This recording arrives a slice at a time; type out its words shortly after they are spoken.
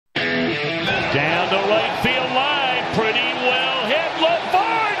the right field line. Pretty well hit.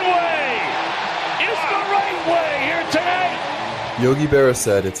 LaVarn way is the right way here tonight. Yogi Berra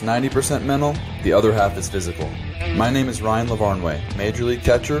said it's 90% mental, the other half is physical. My name is Ryan LaVarnway, Major League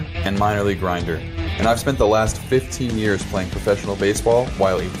catcher and minor league grinder, and I've spent the last 15 years playing professional baseball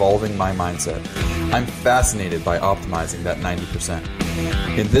while evolving my mindset. I'm fascinated by optimizing that 90%.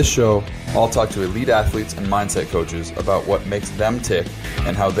 In this show, I'll talk to elite athletes and mindset coaches about what makes them tick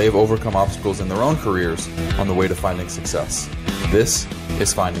and how they've overcome obstacles in their own careers on the way to finding success. This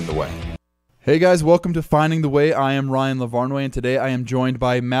is Finding the Way. Hey guys, welcome to Finding the Way. I am Ryan LaVarnway, and today I am joined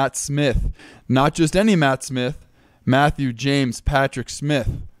by Matt Smith. Not just any Matt Smith, Matthew James Patrick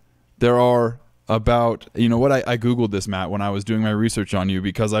Smith. There are about, you know what, I Googled this, Matt, when I was doing my research on you,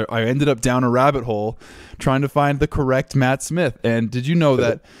 because I ended up down a rabbit hole trying to find the correct Matt Smith. And did you know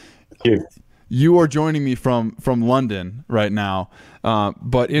that you are joining me from London right now?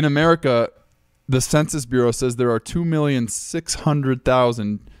 But in America, the Census Bureau says there are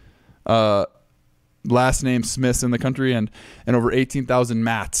 2,600,000 last name Smiths in the country and over 18,000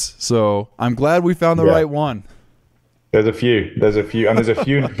 Matts. So I'm glad we found the right one. There's a few, and there's a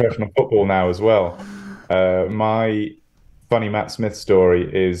few in professional football now as well. My funny Matt Smith story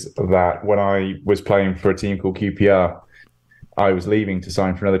is that when I was playing for a team called QPR, I was leaving to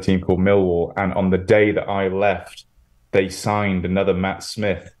sign for another team called Millwall, and on the day that I left, they signed another Matt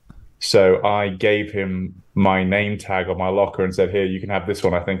Smith. So I gave him my name tag on my locker and said, "Here, you can have this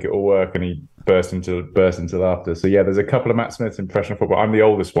one. I think it will work." And he burst into laughter. So yeah, there's a couple of Matt Smiths in professional football. I'm the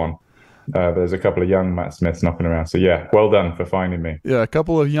oldest one. There's a couple of young Matt Smiths knocking around. So yeah, well done for finding me. Yeah, a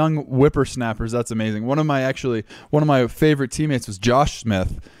couple of young whippersnappers. That's amazing. One of my favorite teammates was Josh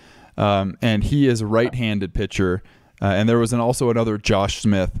Smith, and he is a right-handed pitcher. And there was also another Josh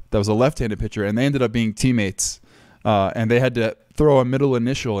Smith that was a left-handed pitcher, and they ended up being teammates. And they had to throw a middle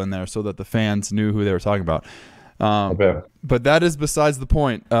initial in there so that the fans knew who they were talking about. But that is besides the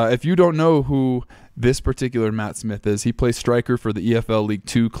point. If you don't know who this particular Matt Smith is, he plays striker for the EFL League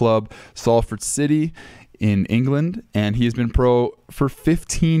Two club Salford City in England, and he has been pro for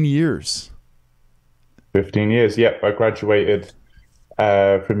 15 years. 15 years, yep. I graduated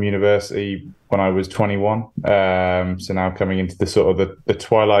from university when I was 21. So now coming into the sort of the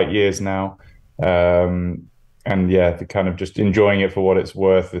twilight years now. And yeah, the kind of just enjoying it for what it's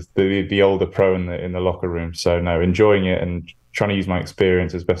worth. The older pro in the locker room. So no, enjoying it and trying to use my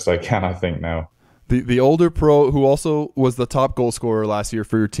experience as best I can, I think, now. The older pro who also was the top goal scorer last year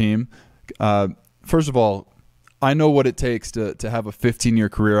for your team. First of all, I know what it takes to have a 15-year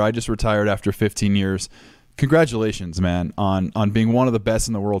career. I just retired after 15 years. Congratulations, man, on being one of the best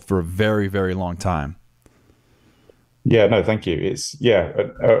in the world for a very, very long time. Yeah, no, thank you. It's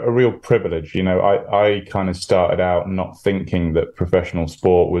a real privilege. You know, I kind of started out not thinking that professional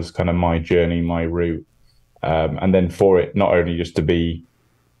sport was kind of my journey, my route. And then for it not only just to be,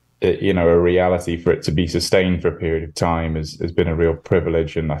 you know, a reality, for it to be sustained for a period of time has been a real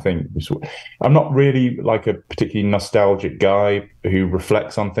privilege. And I think I'm not really like a particularly nostalgic guy who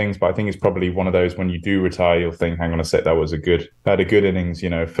reflects on things, but I think it's probably one of those when you do retire, you'll think, hang on a sec, I had a good innings, you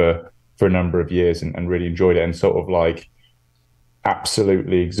know, for a number of years and really enjoyed it, and sort of like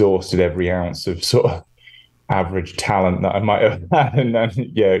absolutely exhausted every ounce of sort of average talent that I might have had, and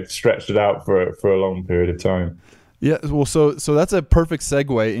then stretched it out for a long period of time. Yeah, well, so that's a perfect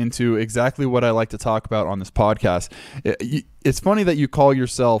segue into exactly what I like to talk about on this podcast. It's funny that you call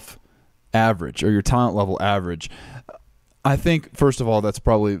yourself average, or your talent level average. I think, first of all, that's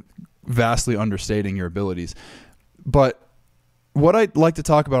probably vastly understating your abilities. But what I'd like to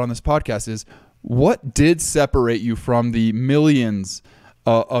talk about on this podcast is what did separate you from the millions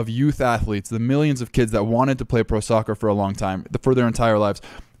of youth athletes, the millions of kids that wanted to play pro soccer for a long time, for their entire lives.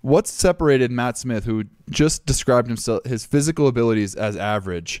 What separated Matt Smith, who just described his physical abilities as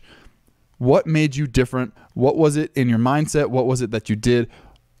average? What made you different? What was it in your mindset? What was it that you did?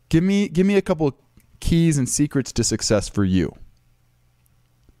 Give me a couple of keys and secrets to success for you.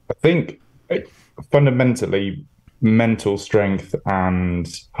 I think fundamentally, mental strength and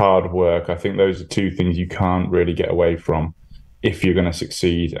hard work. I think those are two things you can't really get away from if you're going to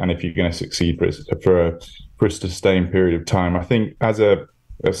succeed, and if you're going to succeed for a sustained period of time. I think as a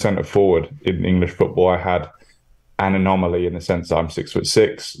centre forward in English football, I had an anomaly in the sense that I'm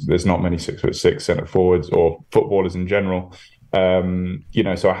 6'6". There's not many 6'6" centre forwards or footballers in general. You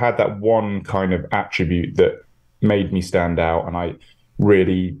know, so I had that one kind of attribute that made me stand out, and I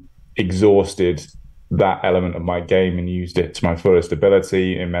really exhausted that element of my game and used it to my fullest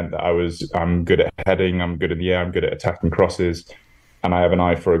ability. It meant that I'm good at heading, I'm good in the air, I'm good at attacking crosses, and I have an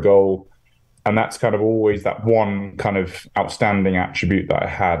eye for a goal. And that's kind of always that one kind of outstanding attribute that I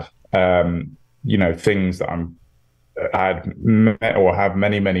had. things that I had met or have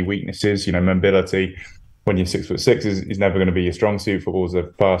many weaknesses. Mobility. When you're 6'6" is never going to be your strong suit. Football is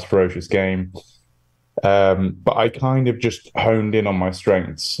a fast, ferocious game. But I kind of just honed in on my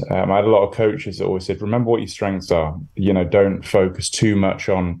strengths. I had a lot of coaches that always said, remember what your strengths are. Don't focus too much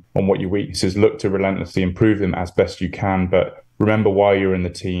on what your weaknesses. Look to relentlessly improve them as best you can. But remember why you're in the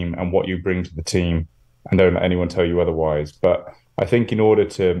team and what you bring to the team. And don't let anyone tell you otherwise. But I think in order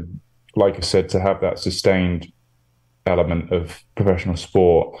to, like I said, to have that sustained element of professional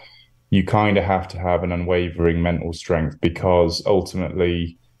sport, you kind of have to have an unwavering mental strength, because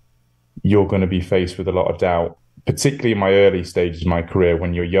ultimately you're going to be faced with a lot of doubt, particularly in my early stages of my career.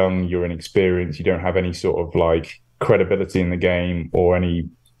 When you're young, you're inexperienced, you don't have any sort of like credibility in the game or any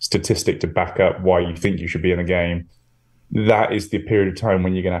statistic to back up why you think you should be in the game. That is the period of time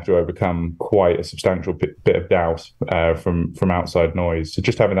when you're going to have to overcome quite a substantial bit of doubt from outside noise. So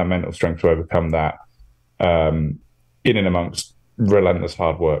just having that mental strength to overcome that, in and amongst relentless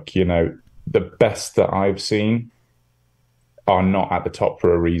hard work. The best that I've seen are not at the top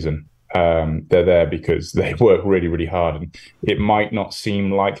for a reason. They're there because they work really, really hard, and it might not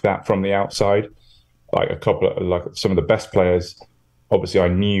seem like that from the outside. Like some of the best players, obviously I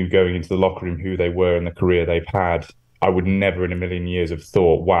knew going into the locker room who they were and the career they've had. I would never in a million years have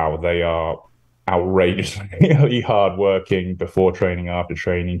thought, wow, they are outrageously hardworking before training, after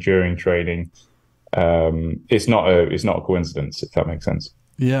training, during training. It's not a coincidence, if that makes sense.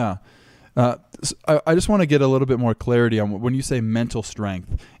 Yeah. I just want to get a little bit more clarity on when you say mental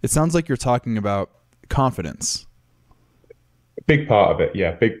strength. It sounds like you're talking about confidence. Big part of it,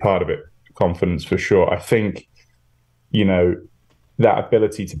 yeah. Big part of it, confidence for sure. I think, that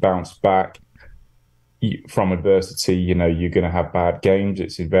ability to bounce back from adversity. You're going to have bad games.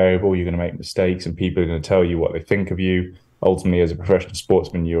 It's invariable. You're going to make mistakes, and people are going to tell you what they think of you. Ultimately, as a professional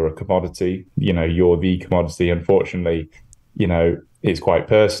sportsman, you're a commodity. You're the commodity. Unfortunately, it's quite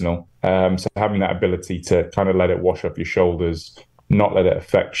personal. So having that ability to kind of let it wash off your shoulders, not let it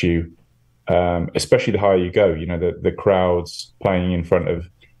affect you, especially the higher you go. The crowds playing in front of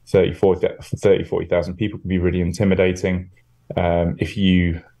 40,000 people can be really intimidating. If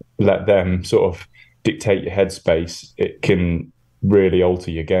you let them sort of dictate your headspace, it can really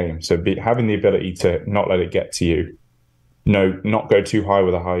alter your game. So having the ability to not let it get to you, not go too high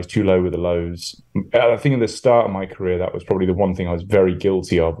with the highs, too low with the lows. I think at the start of my career, that was probably the one thing I was very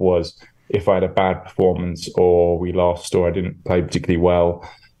guilty of, was if I had a bad performance or we lost or I didn't play particularly well,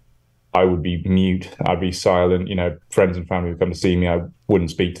 I would be mute. I'd be silent. Friends and family would come to see me. I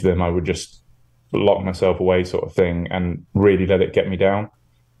wouldn't speak to them. I would just lock myself away, sort of thing, and really let it get me down.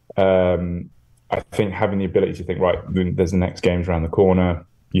 I think having the ability to think, right, there's the next games around the corner.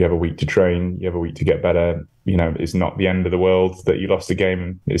 You have a week to train. You have a week to get better. It's not the end of the world that you lost a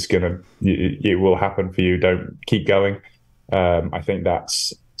game. It will happen for you. Don't keep going. I think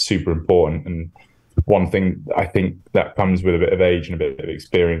that's super important. And one thing I think that comes with a bit of age and a bit of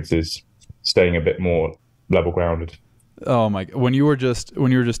experience is staying a bit more level grounded. Oh my! When you were just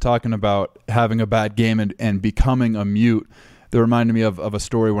talking about having a bad game and becoming a mute, that reminded me of a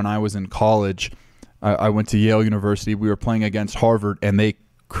story when I was in college. I went to Yale University. We were playing against Harvard, and they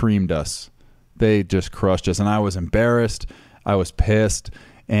creamed us. They just crushed us, and I was embarrassed. I was pissed,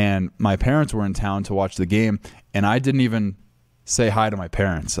 and my parents were in town to watch the game, and I didn't even say hi to my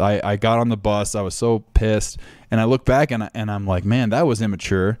parents. I got on the bus. I was so pissed, and I look back, and I'm like, man, that was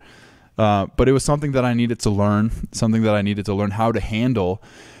immature. But it was something that I needed to learn, how to handle.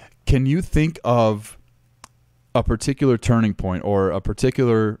 Can you think of a particular turning point or a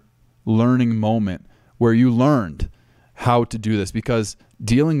particular learning moment where you learned how to do this? Because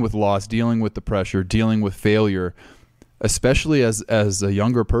dealing with loss, dealing with the pressure, dealing with failure, especially as a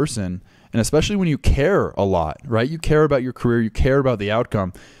younger person, and especially when you care a lot, right? You care about your career, you care about the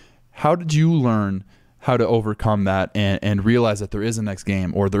outcome. How did you learn how to overcome that and realize that there is a next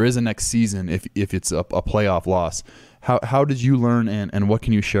game or there is a next season if it's a playoff loss? How did you learn, and what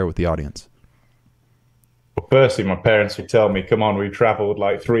can you share with the audience? Well, firstly, my parents would tell me, come on, we traveled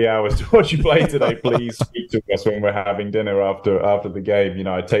like 3 hours to watch you play today. Please speak to us when we're having dinner after the game.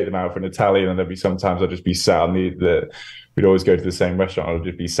 I'd take them out for an Italian, and there'd be sometimes I'd just be sat on we'd always go to the same restaurant. I'd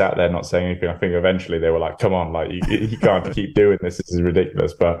just be sat there not saying anything. I think eventually they were like, come on, like you can't keep doing this. This is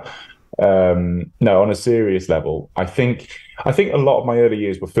ridiculous. But no, on a serious level, I think a lot of my early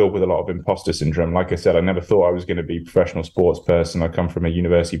years were filled with a lot of imposter syndrome. Like I said, I never thought I was going to be a professional sports person. I come from a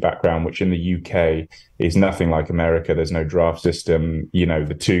university background, which in the UK is nothing like America. There's no draft system.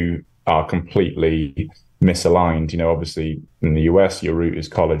 The two are completely misaligned. Obviously in the US, your route is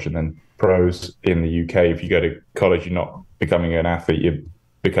college and then pros. In the UK, if you go to college, you're not becoming an athlete. You're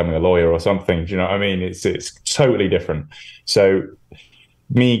becoming a lawyer or something. Do you know what I mean? It's totally different. So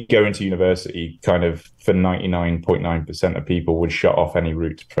me going to university, kind of for 99.9% of people, would shut off any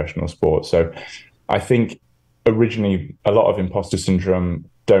route to professional sport. So I think originally a lot of imposter syndrome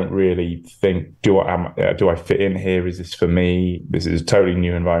don't really think, do I fit in here? Is this for me? This is a totally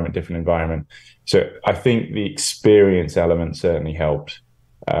new environment, different environment. So I think the experience element certainly helped.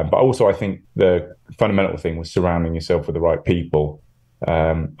 But also I think the fundamental thing was surrounding yourself with the right people.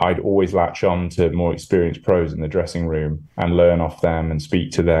 I'd always latch on to more experienced pros in the dressing room and learn off them and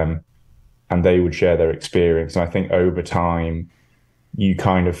speak to them, and they would share their experience. And I think over time, you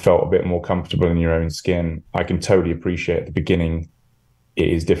kind of felt a bit more comfortable in your own skin. I can totally appreciate at the beginning, it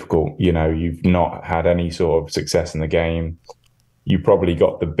is difficult. You know, you've not had any sort of success in the game. You probably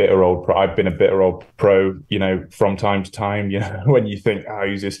got the bitter old pro. I've been a bitter old pro, you know, from time to time, you know, when you think, oh,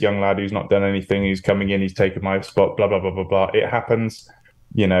 who's this young lad who's not done anything, who's coming in, he's taken my spot, blah, blah, blah, blah, blah. It happens.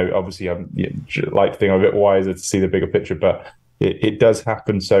 You know, obviously I like to think I'm a bit wiser to see the bigger picture, but it does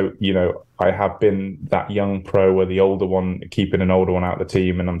happen. So, you know, I have been that young pro or the older one, keeping an older one out of the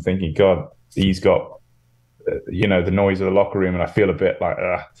team. And I'm thinking, God, he's got, you know, the noise of the locker room, and I feel a bit like,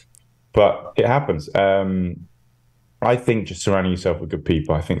 but it happens. I think just surrounding yourself with good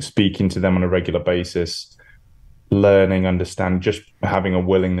people, I think speaking to them on a regular basis, learning, understand, just having a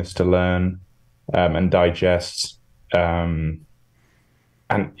willingness to learn and digest. And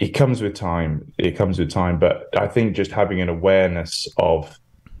it comes with time. But I think just having an awareness of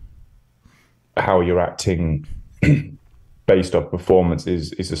how you're acting based off performance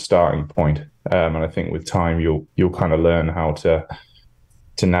is a starting point. And I think with time, you'll kind of learn how to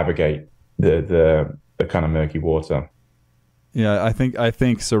navigate the kind of murky water. Yeah, I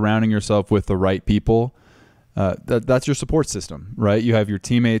think surrounding yourself with the right people, that's your support system, right? You have your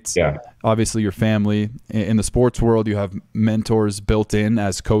teammates, obviously your family. In the sports world, you have mentors built in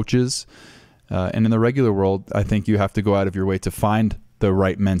as coaches. And in the regular world, I think you have to go out of your way to find the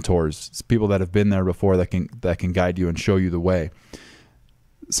right mentors. It's people that have been there before that can guide you and show you the way.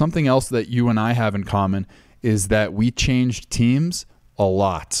 Something else that you and I have in common is that we changed teams a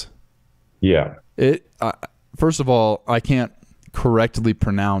lot. Yeah. First of all, I can't correctly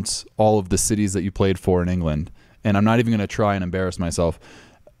pronounce all of the cities that you played for in England, and I'm not even going to try and embarrass myself,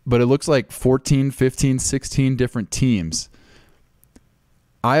 but it looks like 14, 15, 16 different teams.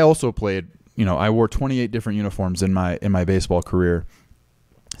 I also played, you know, I wore 28 different uniforms in my baseball career.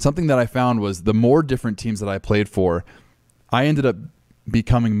 Something that I found was the more different teams that I played for, I ended up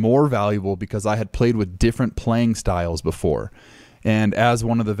becoming more valuable because I had played with different playing styles before. And as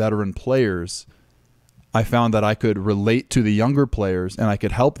one of the veteran players, I found that I could relate to the younger players and I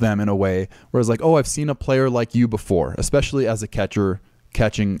could help them in a way where it's like, oh, I've seen a player like you before, especially as a catcher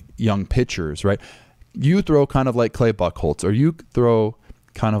catching young pitchers, right? You throw kind of like Clay Buchholz, or you throw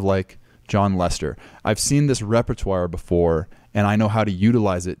kind of like John Lester. I've seen this repertoire before and I know how to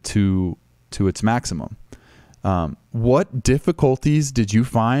utilize it to its maximum. What difficulties did you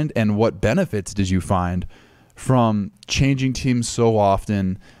find and what benefits did you find from changing teams so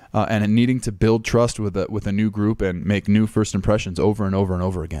often and needing to build trust with a new group and make new first impressions over and over and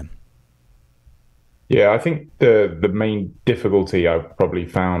over again? Yeah, I think the main difficulty I probably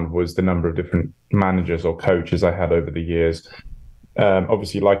found was the number of different managers or coaches I had over the years.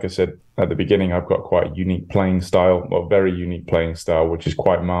 Obviously, like I said at the beginning, I've got quite a unique playing style, or very unique playing style, which is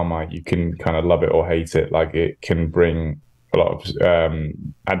quite Marmite. You can kind of love it or hate it. Like, it can bring a lot of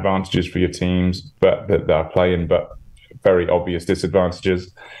advantages for your teams, but that are playing, but very obvious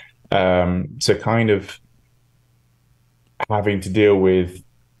disadvantages. So kind of having to deal with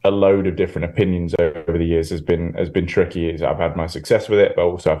a load of different opinions over the years has been tricky. I've had my success with it, but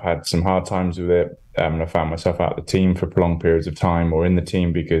also I've had some hard times with it. And I found myself out of the team for prolonged periods of time, or in the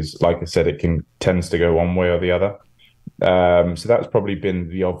team because, like I said, it tends to go one way or the other. So that's probably been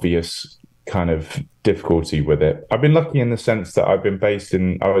the obvious kind of difficulty with it. I've been lucky in the sense that I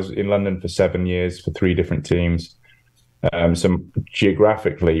was in London for 7 years for 3 different teams. So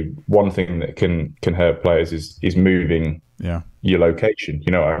geographically, one thing that can hurt players is moving your location.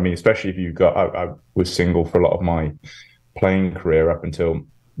 You know what I mean? Especially if you've got, I was single for a lot of my playing career up until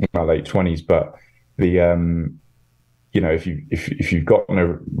my late 20s, but if you've got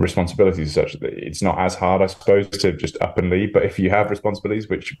no responsibilities as such, it's not as hard, I suppose, to just up and leave. But if you have responsibilities,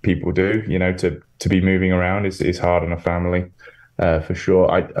 which people do, you know, to be moving around is hard on a family, for sure.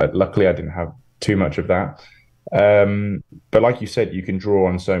 Luckily I didn't have too much of that. But like you said, you can draw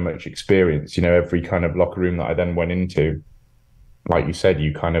on so much experience. You know, every kind of locker room that I then went into, like you said,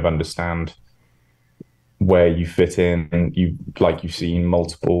 you kind of understand where you fit in, and you've seen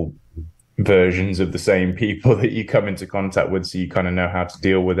multiple versions of the same people that you come into contact with, so you kind of know how to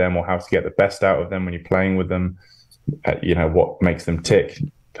deal with them or how to get the best out of them when you're playing with them. What makes them tick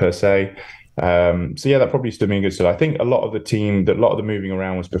per se. So yeah, that probably stood me in good stead. I think a lot of the moving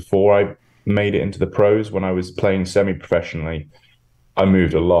around was before I made it into the pros. When I was playing semi-professionally, I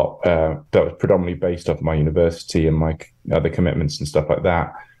moved a lot. That was predominantly based off my university and my other commitments and stuff like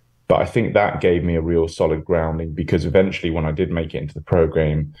that. But I think that gave me a real solid grounding, because eventually when I did make it into the pro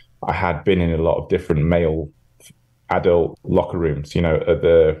game, I had been in a lot of different male adult locker rooms.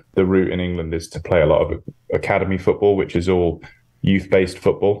 The route in England is to play a lot of academy football, which is all youth-based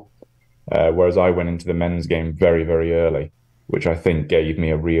football. Whereas I went into the men's game very, very early, which I think gave me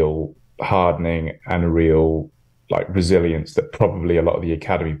a real hardening and a real resilience that probably a lot of the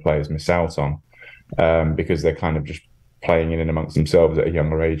academy players miss out on, because they're kind of just playing in amongst themselves at a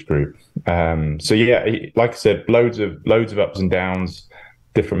younger age group. So yeah, like I said, loads of ups and downs,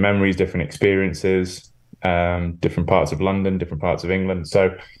 different memories, different experiences, different parts of London, different parts of England.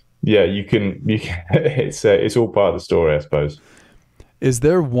 So yeah, you can it's all part of the story, I suppose. Is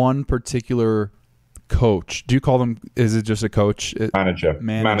there one particular coach? Do you call them? Is it just a coach? Manager.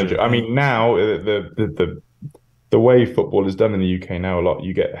 I mean, now the way football is done in the UK now, a lot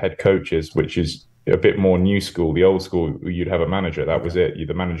you get head coaches, which is a bit more new school. The old school, you'd have a manager. That was it.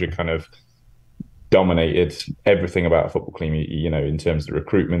 The manager kind of dominated everything about a football team, in terms of the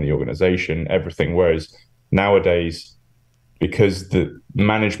recruitment, the organization, everything. Whereas nowadays, because the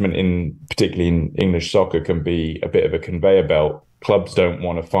management particularly in English soccer can be a bit of a conveyor belt, clubs don't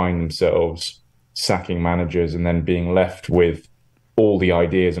want to find themselves sacking managers and then being left with all the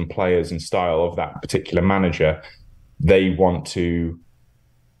ideas and players and style of that particular manager. They want to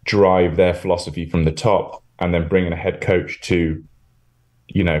drive their philosophy from the top and then bring in a head coach to,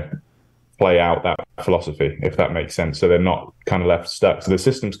 play out that philosophy, if that makes sense. So they're not kind of left stuck. So the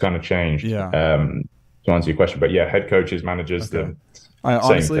system's kind of changed. Yeah. To answer your question, but yeah, head coaches, managers, okay.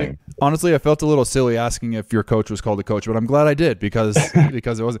 Same thing. Honestly, I felt a little silly asking if your coach was called a coach, but I'm glad I did because it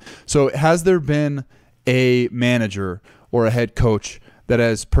wasn't. So has there been a manager or a head coach that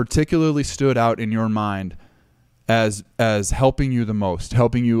has particularly stood out in your mind as helping you the most,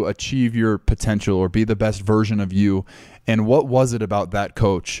 helping you achieve your potential or be the best version of you? And what was it about that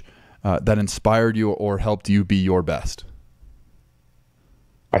coach that inspired you or helped you be your best?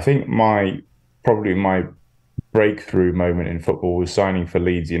 I think probably my breakthrough moment in football was signing for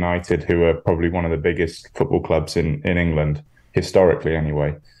Leeds United, who are probably one of the biggest football clubs in England, historically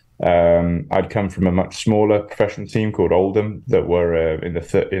anyway. I'd come from a much smaller professional team called Oldham that were in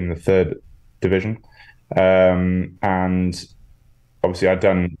the third division, and obviously I'd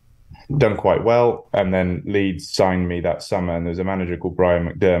done quite well. And then Leeds signed me that summer, and there's a manager called Brian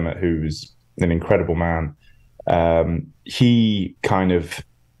McDermott who's an incredible man. He kind of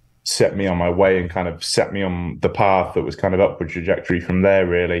set me on my way and kind of set me on the path that was kind of upward trajectory from there,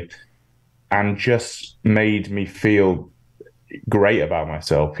 really, and just made me feel great about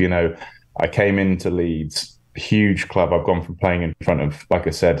myself. I came into Leeds, huge club. I've gone from playing in front of, like I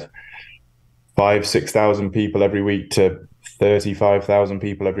said, 5,000-6,000 people every week to 35,000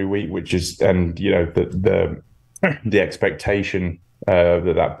 people every week, which is, and the expectation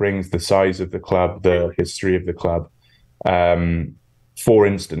that brings, the size of the club, the history of the club. For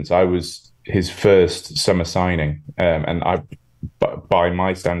instance, I was his first summer signing, and by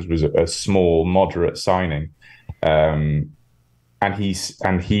my standards, was a small, moderate signing. And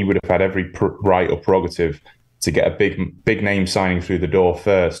he would have had every right or prerogative to get a big name signing through the door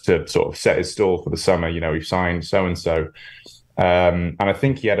first to sort of set his stall for the summer. We've signed so and so, and I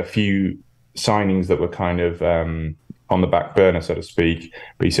think he had a few signings that were kind of on the back burner, so to speak.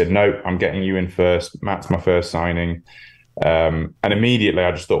 But he said, "No, I'm getting you in first. Matt's my first signing." And immediately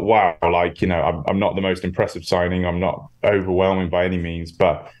I just thought, wow, I'm not the most impressive signing. I'm not overwhelming by any means,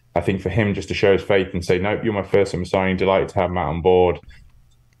 but I think for him just to show his faith and say, nope, you're my first summer signing, delighted to have Matt on board.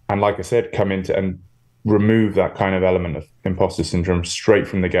 And like I said, come into and remove that kind of element of imposter syndrome straight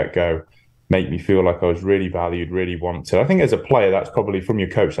from the get-go, make me feel like I was really valued, really wanted. I think as a player, that's probably from your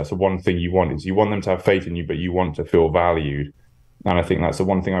coach, that's the one thing you want, is you want them to have faith in you, but you want to feel valued. And I think that's the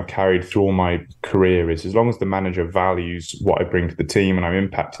one thing I've carried through all my career, is as long as the manager values what I bring to the team and I'm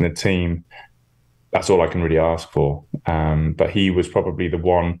impacting the team, that's all I can really ask for. But he was probably the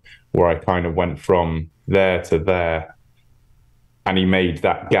one where I kind of went from there to there, and he made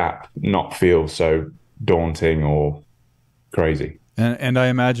that gap not feel so daunting or crazy. And I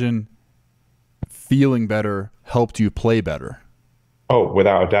imagine feeling better helped you play better. Oh,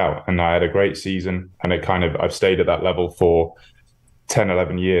 without a doubt. And I had a great season, and I've stayed at that level for 10,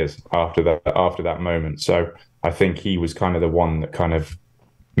 11 years after that moment. So I think he was kind of the one that kind of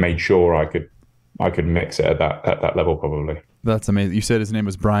made sure I could mix it at that level probably. That's amazing. You said his name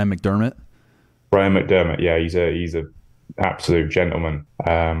was Brian McDermott? Brian McDermott, yeah, he's a absolute gentleman.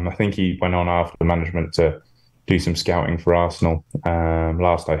 I think he went on after the management to do some scouting for Arsenal,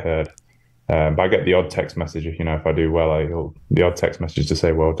 last I heard. But I get the odd text message if I do well. The odd text message to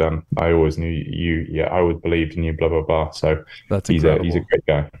say well done. I always knew you. Yeah, I always believed in you. Blah blah blah. So that's incredible. He's a great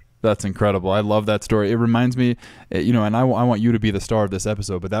guy. That's incredible. I love that story. It reminds me, and I want you to be the star of this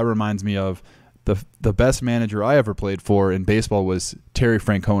episode, but that reminds me of the best manager I ever played for in baseball was Terry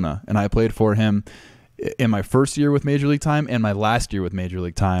Francona, and I played for him in my first year with Major League time and my last year with Major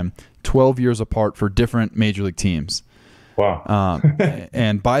League time, 12 years apart for different Major League teams. Wow.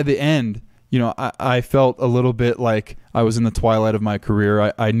 And by the end, I felt a little bit like I was in the twilight of my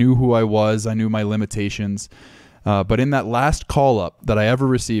career. I knew who I was. I knew my limitations. But in that last call-up that I ever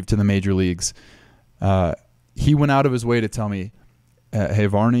received to the major leagues, he went out of his way to tell me, hey,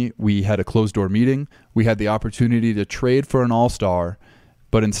 Varney, we had a closed-door meeting. We had the opportunity to trade for an all-star,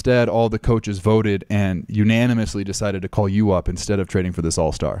 but instead all the coaches voted and unanimously decided to call you up instead of trading for this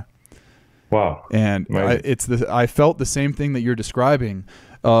all-star. Wow. And I felt the same thing that you're describing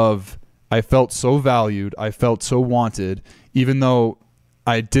of I felt so valued. I felt so wanted, even though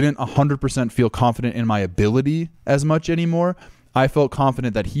I didn't 100% feel confident in my ability as much anymore. I felt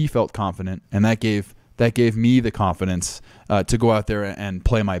confident that he felt confident, and that gave me the confidence to go out there and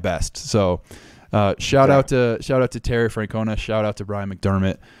play my best. So shout out to Terry Francona, shout out to Brian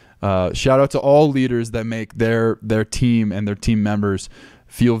McDermott, shout out to all leaders that make their team and their team members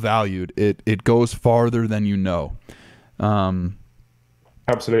feel valued. It goes farther than you know.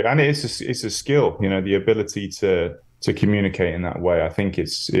 Absolutely, and it's a skill, the ability to communicate in that way. I think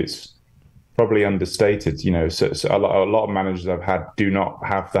it's probably understated. So a lot of managers I've had do not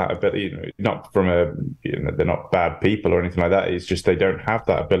have that ability. Not from they're not bad people or anything like that. It's just they don't have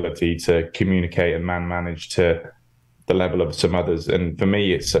that ability to communicate and manage to the level of some others. And for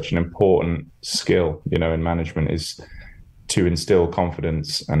me, it's such an important skill, in management, is to instill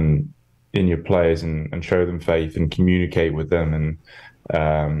confidence and in your players and show them faith and communicate with them. And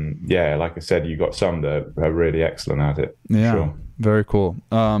like I said, you got some that are really excellent at it. Yeah, sure. Very cool.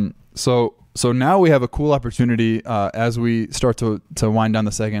 So now we have a cool opportunity as we start to wind down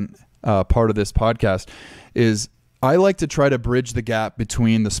the second part of this podcast. Is I like to try to bridge the gap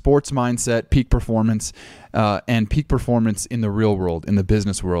between the sports mindset, peak performance, and peak performance in the real world, in the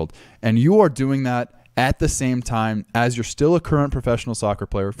business world. And you are doing that at the same time as you're still a current professional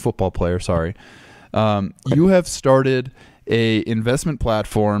football player. Sorry. You have started a investment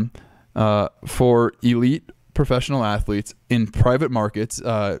platform for elite professional athletes in private markets.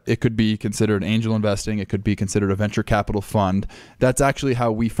 It could be considered angel investing. It could be considered a venture capital fund. That's actually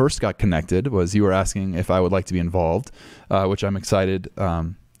how we first got connected, was you were asking if I would like to be involved, which I'm excited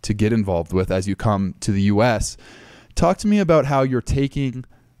to get involved with as you come to the U.S. Talk to me about how you're taking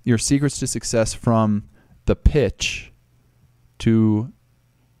your secrets to success from the pitch to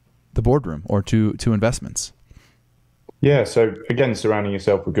the boardroom or to investments. Yeah, so again, surrounding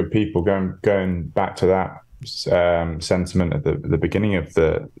yourself with good people, going back to that sentiment at the beginning of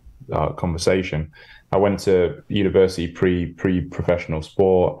the conversation. I went to university pre-professional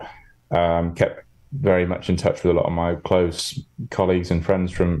sport, kept very much in touch with a lot of my close colleagues and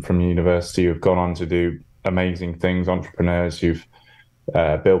friends from university who've gone on to do amazing things, entrepreneurs who've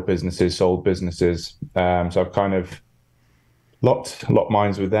built businesses, sold businesses. So I've kind of locked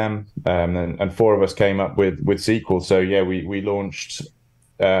minds with them, and four of us came up with sequels. So yeah, we launched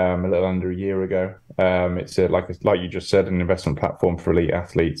a little under a year ago. It's like you just said, an investment platform for elite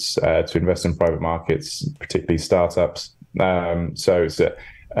athletes to invest in private markets, particularly startups. So it's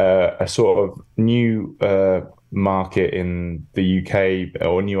a sort of new market in the UK,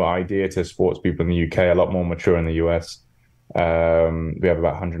 or a new idea to sports people in the UK, a lot more mature in the US. We have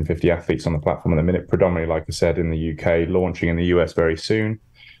about 150 athletes on the platform at the minute, predominantly, like I said, in the UK, launching in the US very soon.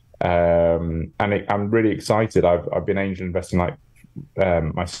 I'm really excited. I've been angel investing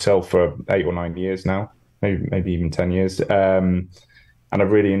myself for 8 or 9 years now, maybe even 10 years. And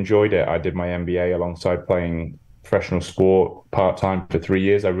I've really enjoyed it. I did my MBA alongside playing professional sport part-time for 3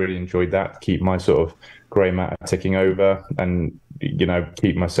 years. I really enjoyed that, to keep my sort of grey matter ticking over and,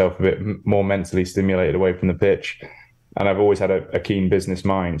 keep myself a bit more mentally stimulated away from the pitch. And I've always had a keen business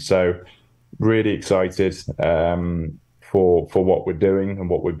mind. So really excited for what we're doing and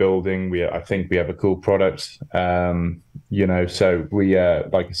what we're building. I think we have a cool product. So we,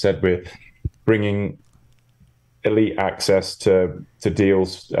 like I said, we're bringing elite access to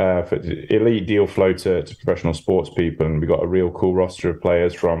deals, for elite deal flow to professional sports people. And we've got a real cool roster of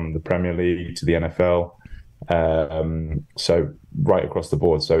players from the Premier League to the NFL, So right across the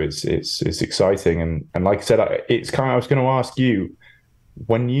board. So it's exciting. And like I said, I was going to ask you,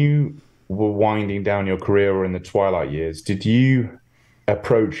 when you were winding down your career or in the twilight years, did you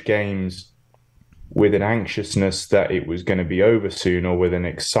approach games with an anxiousness that it was going to be over soon, or with an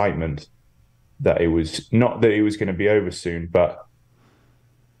excitement that it was not that it was going to be over soon, but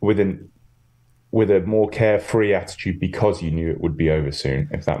with a more carefree attitude because you knew it would be over soon,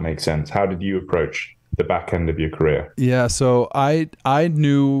 if that makes sense? How did you approach the back end of your career? Yeah, so I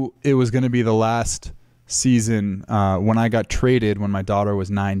knew it was going to be the last season when I got traded when my daughter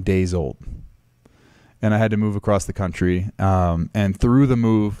was 9 days old, and I had to move across the country. And through the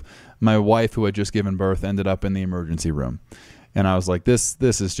move, my wife, who had just given birth, ended up in the emergency room, and I was like, this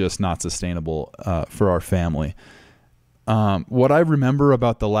is just not sustainable for our family. What I remember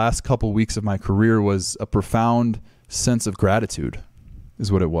about the last couple weeks of my career was a profound sense of gratitude,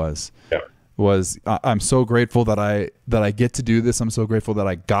 is what it was. Yeah. I'm so grateful that I get to do this. I'm so grateful that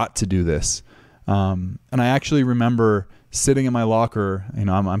I got to do this. And I actually remember sitting in my locker. You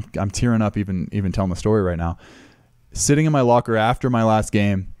know, I'm tearing up even telling the story right now. Sitting in my locker after my last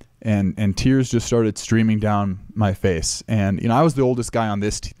game, and tears just started streaming down my face. And you know, I was the oldest guy on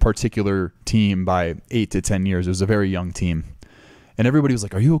this particular team by 8 to 10 years. It was a very young team, and everybody was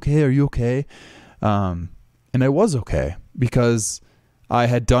like, "Are you okay? Are you okay?" And I was okay because I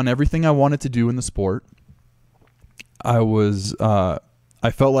had done everything I wanted to do in the sport. I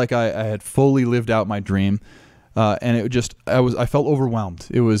felt like I had fully lived out my dream. And I felt overwhelmed.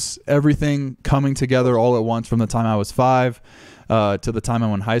 It was everything coming together all at once, from the time I was 5 to the time I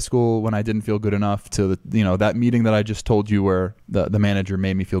went in high school when I didn't feel good enough, to that meeting that I just told you where the manager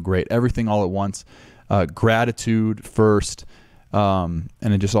made me feel great. Everything all at once, gratitude first. And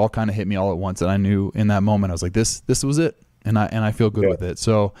it just all kind of hit me all at once. And I knew in that moment, I was like, this was it. And I feel good with it.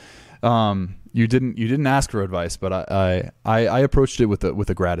 So, you didn't ask for advice, but I approached it with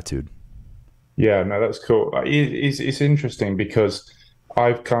a gratitude. Yeah, no, that's cool. It's interesting because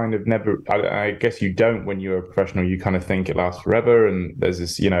I've kind of never, I guess you don't, when you're a professional, you kind of think it lasts forever and there's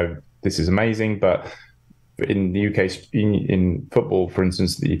this, this is amazing. But in the UK, in football, for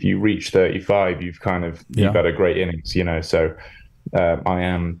instance, if you reach 35, you've had a great innings, So I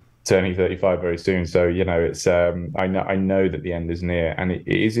am turning 35 very soon. So, it's, I know that the end is near, and it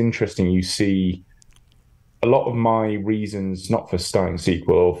is interesting. You see a lot of my reasons, not for starting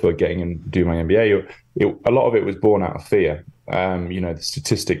sequel or for getting and do my MBA, a lot of it was born out of fear. The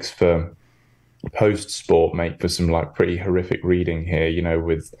statistics for post-sport make for some pretty horrific reading here,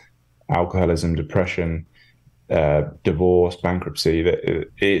 with alcoholism, depression, divorce, bankruptcy. That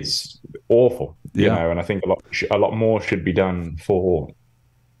it's awful, and I think a lot more should be done for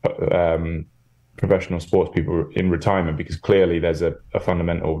professional sports people in retirement, because clearly there's a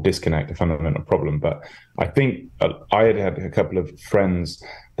fundamental disconnect, a fundamental problem. But I think I had a couple of friends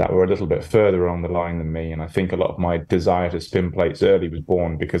that were a little bit further on the line than me, and I think a lot of my desire to spin plates early was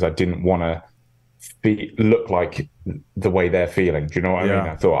born because I didn't want to look like the way they're feeling. Do you know what I mean?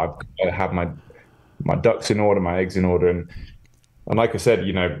 I thought I've got to have my ducks in order, my eggs in order, and like I said,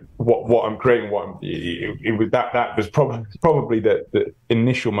 what I'm creating, it was that was probably the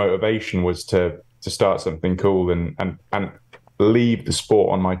initial motivation was to start something cool and leave the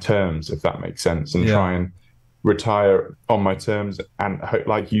sport on my terms, if that makes sense, and try and retire on my terms, and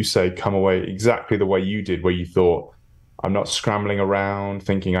like you say, come away exactly the way you did, where you thought, I'm not scrambling around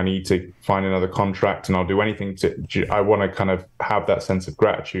thinking I need to find another contract and I'll do anything I want to kind of have that sense of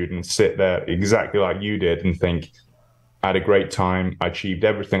gratitude and sit there exactly like you did and think, I had a great time. I achieved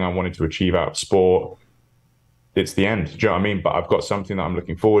everything I wanted to achieve out of sport. It's the end. Do you know what I mean? But I've got something that I'm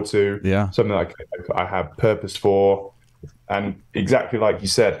looking forward to. Yeah. Something that I have purpose for. And exactly like you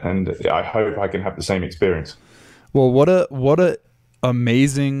said. And I hope I can have the same experience. Well, what a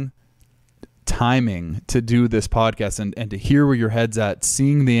amazing timing to do this podcast and to hear where your head's at,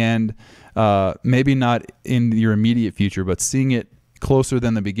 seeing the end, maybe not in your immediate future, but seeing it closer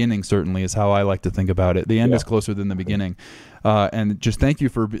than the beginning, certainly, is how I like to think about it. The end is closer than the beginning. And just thank you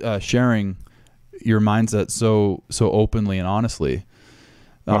for sharing your mindset so openly and honestly.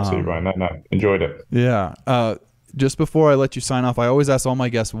 Absolutely, Ryan. No, enjoyed it. Yeah. Just before I let you sign off, I always ask all my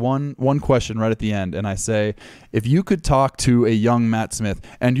guests one question right at the end, and I say, if you could talk to a young Matt Smith,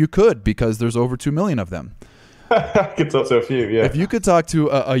 and you could, because there's over 2 million of them. I could talk to a few, yeah. If you could talk to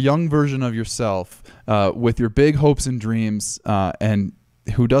a young version of yourself with your big hopes and dreams, and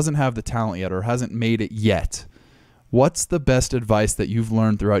who doesn't have the talent yet or hasn't made it yet, what's the best advice that you've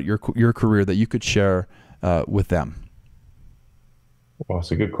learned throughout your career that you could share with them? Well,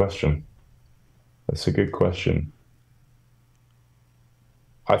 that's a good question.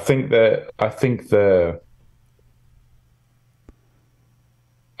 I think the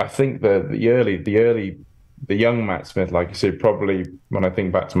I think the young Matt Smith, like you said, probably when I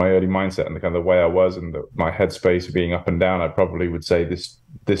think back to my early mindset and the kind of the way I was and my headspace being up and down, I probably would say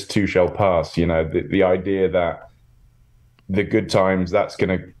this too shall pass. You know, the idea that the good times that's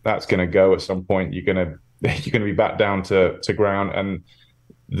gonna go at some point. You're gonna be back down to ground, and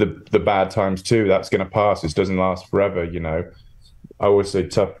the bad times too. That's gonna pass. It doesn't last forever. You know, I always say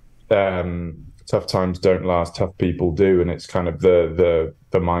tough times don't last. Tough people do, and it's kind of the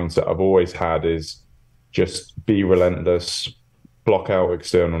mindset I've always had is just be relentless, block out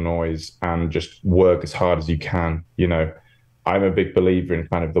external noise, and just work as hard as you can. You know, I'm a big believer in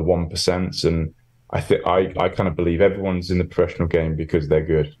kind of the 1%, and I think I kind of believe everyone's in the professional game because they're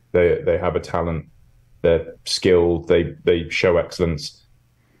good. They have a talent, they're skilled, they show excellence.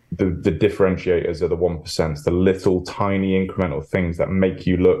 The differentiators are the 1%, the little tiny incremental things that make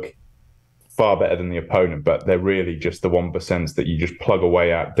you look far better than the opponent, but they're really just the 1% that you just plug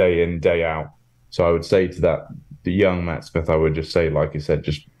away at day in, day out. So I would say to the young Matt Smith, I would just say, like you said,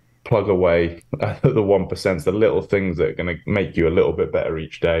 just plug away at the 1%, the little things that are going to make you a little bit better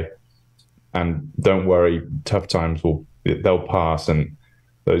each day. And don't worry, tough times they'll pass, and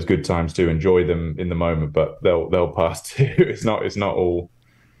those good times too. Enjoy them in the moment, but they'll pass too. It's not all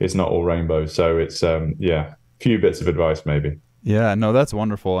rainbows. So it's few bits of advice maybe. Yeah, no, that's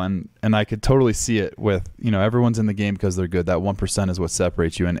wonderful, and I could totally see it with, you know, everyone's in the game because they're good. That 1% is what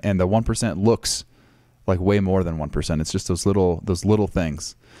separates you, and the 1% looks like way more than 1%. It's just those little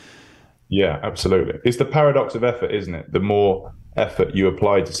things. Yeah, absolutely. It's the paradox of effort, isn't it? The more effort you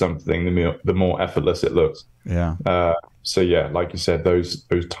apply to something, the more effortless it looks. Yeah. So yeah, like you said, those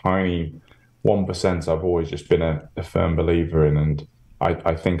tiny 1%, I've always just been a firm believer in, and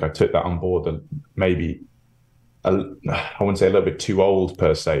I think I took that on board, and maybe I wouldn't say a little bit too old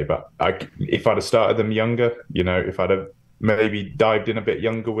per se, but if I'd have started them younger, you know, if I'd have maybe dived in a bit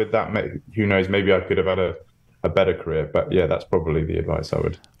younger with that, who knows, maybe I could have had a better career. But yeah, that's probably the advice I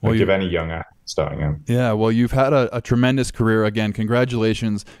would give any young athlete starting out. Yeah, well, you've had a tremendous career. Again,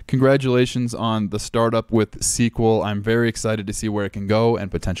 congratulations on the startup with Sequel. I'm very excited to see where it can go and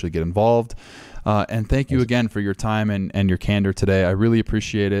potentially get involved. And thank you again for your time and your candor today. I really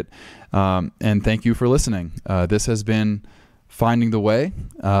appreciate it. And thank you for listening. This has been Finding the Way,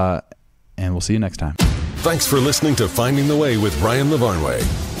 and we'll see you next time. Thanks for listening to Finding the Way with Ryan Lavarnway.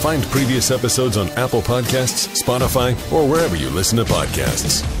 Find previous episodes on Apple Podcasts, Spotify, or wherever you listen to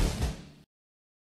podcasts.